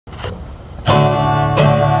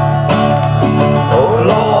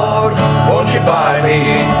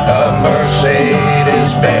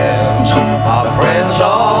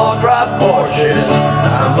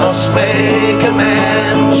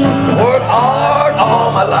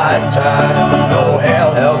all my lifetime, no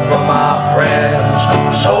help from my friends.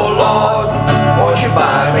 So Lord, won't you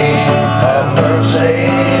buy me a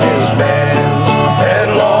Mercedes Benz?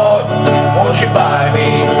 And Lord, won't you buy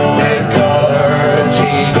me a color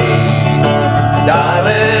TV?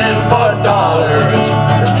 Dialing for dollars,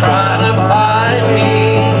 just trying to find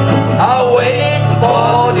me. I wait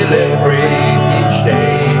for delivery each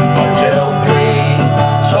day until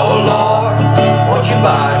 3. So Lord, won't you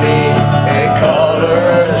buy me a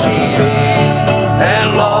color TV?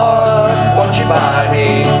 And Lord, won't you buy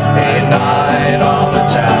me a night on the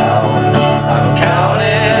town? I'm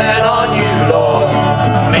counting on you, Lord,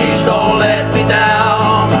 please don't let me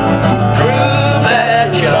down. Prove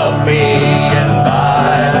that you love me and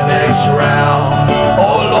buy the next round.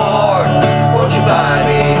 Oh Lord, won't you buy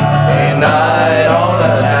me a night on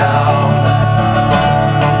the town?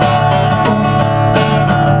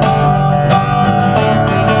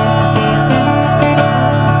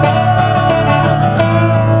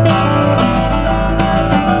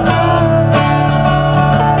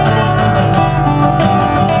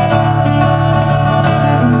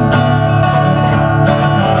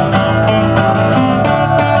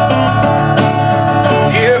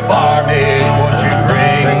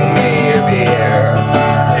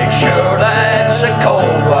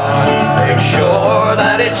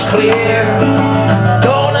 It's clear,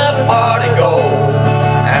 don't have far to go,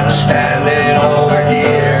 I'm standing over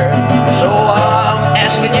here. So I'm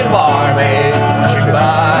asking you, barmaid, won't you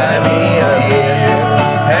buy me a beer?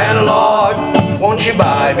 And Lord, won't you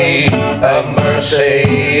buy me a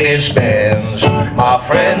Mercedes Benz? My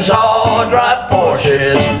friends all drive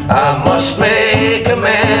Porsches, I must make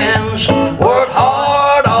amends. Worked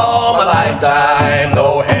hard all my lifetime,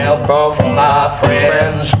 no help from my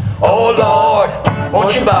friends. Oh Lord,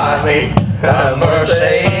 won't you buy me a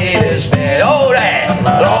Mercedes Benz? Oh, that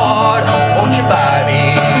Lord, won't you buy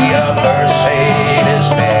me a Mercedes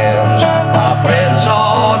Benz? My friends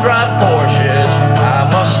all drive Porsches, I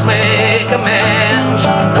must make amends.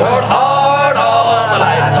 Worked hard all my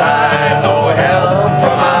lifetime, no help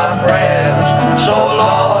from my friends. So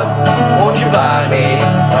Lord, won't you buy me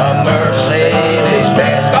a Mercedes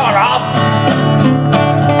Benz? Go on, Rob!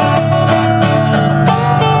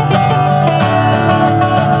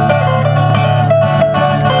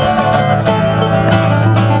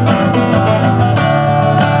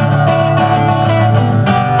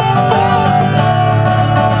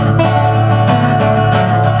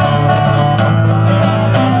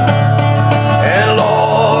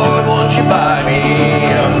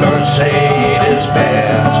 Mercedes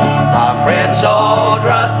Benz. My friends all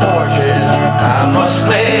drive Porsches, I must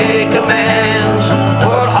make amends.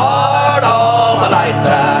 Worked hard all my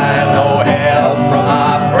lifetime, no help from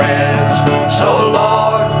my friends. So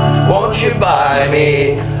Lord, won't you buy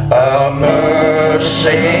me a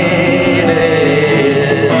Mercedes?